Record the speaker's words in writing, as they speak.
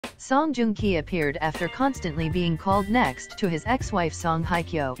Joong Ki appeared after constantly being called next to his ex-wife Song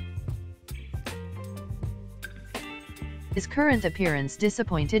Hye-kyo. His current appearance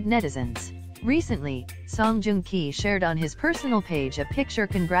disappointed netizens. Recently, Joong Ki shared on his personal page a picture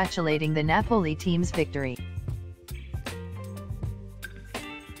congratulating the Napoli team's victory.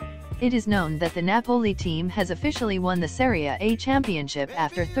 It is known that the Napoli team has officially won the Serie A championship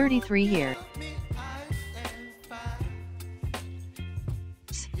after 33 years.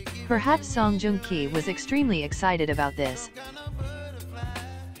 Perhaps Joong Ki was extremely excited about this,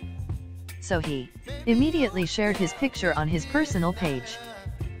 so he immediately shared his picture on his personal page.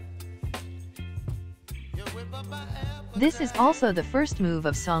 This is also the first move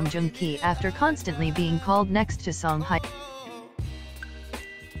of Joong Ki after constantly being called next to Song Hye-kyo.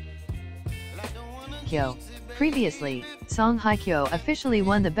 Previously, Song Hye-kyo officially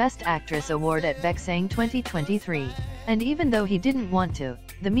won the Best Actress award at Baeksang 2023, and even though he didn't want to,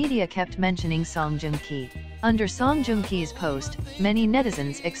 the media kept mentioning Joong Ki. Under Joong Ki's post, many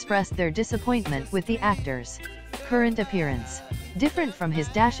netizens expressed their disappointment with the actor's current appearance. Different from his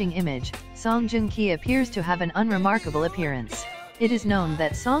dashing image, Joong Ki appears to have an unremarkable appearance. It is known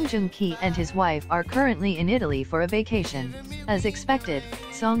that Joong Ki and his wife are currently in Italy for a vacation. As expected,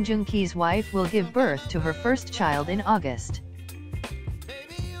 Joong Ki's wife will give birth to her first child in August.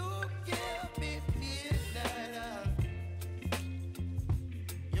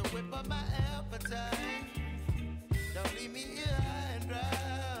 Don't leave me